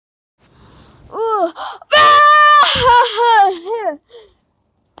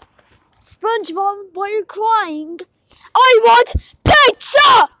SpongeBob, why are you crying? I want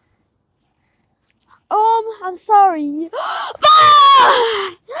pizza! I'm sorry.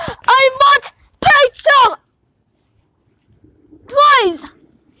 I want pizza! Please!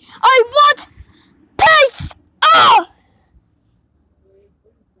 I want pizza!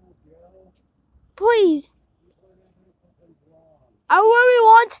 Please. I really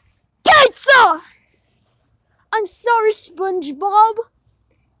want pizza! I'm sorry, SpongeBob.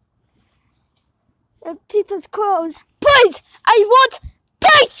 The pizza's closed. Please! I want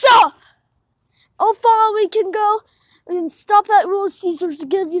pizza! Oh, fine, we can go. We can stop at Little Caesars to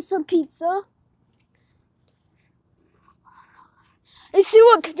give you some pizza. I see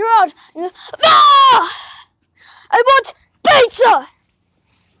what they're out. Ah! I want pizza!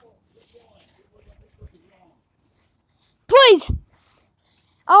 Please!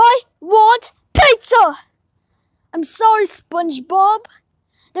 I want pizza! I'm sorry, SpongeBob.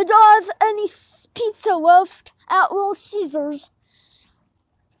 They don't have any pizza left at Little Caesars.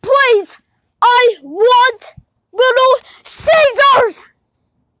 Please! I want Little Caesars!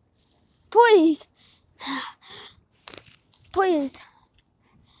 Please. Please.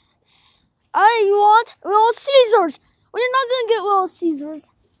 I want Little Caesars. We're not gonna get Little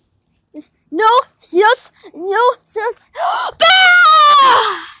Caesars. Yes. No. Yes. No. Yes.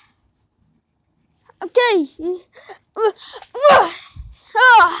 Okay.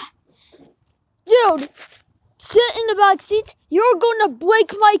 Dude, sit in the back seat. You're gonna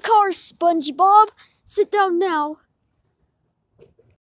break my car, SpongeBob. Sit down now.